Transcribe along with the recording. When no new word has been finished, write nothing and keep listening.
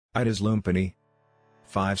Aetas Lumpini.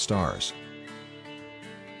 5 stars.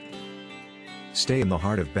 Stay in the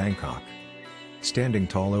heart of Bangkok. Standing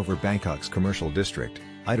tall over Bangkok's commercial district,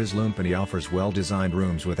 Aetas Lumpini offers well-designed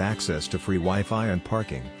rooms with access to free Wi-Fi and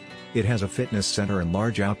parking. It has a fitness center and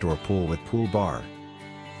large outdoor pool with pool bar.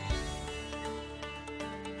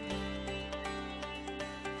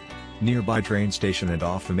 Nearby train station and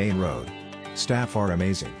off the main road. Staff are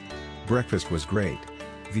amazing. Breakfast was great.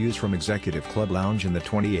 Views from Executive Club Lounge in the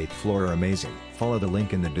 28th floor are amazing. Follow the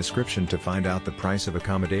link in the description to find out the price of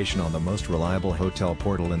accommodation on the most reliable hotel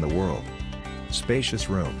portal in the world. Spacious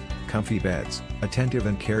room, comfy beds, attentive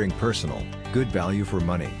and caring personnel, good value for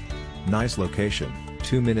money. Nice location,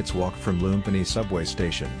 2 minutes walk from Lumpini subway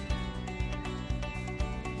station.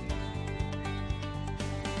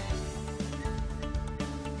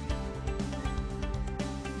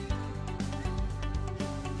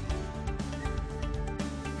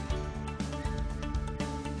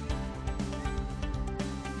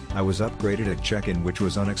 I was upgraded at check-in, which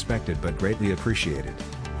was unexpected but greatly appreciated.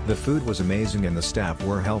 The food was amazing and the staff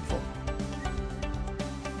were helpful.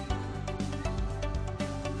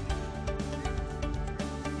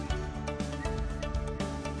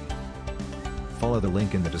 Follow the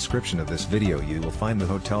link in the description of this video. You will find the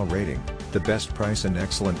hotel rating, the best price and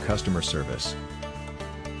excellent customer service.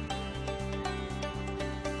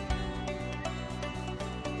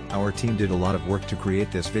 Our team did a lot of work to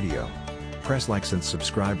create this video. Press like and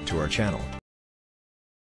subscribe to our channel.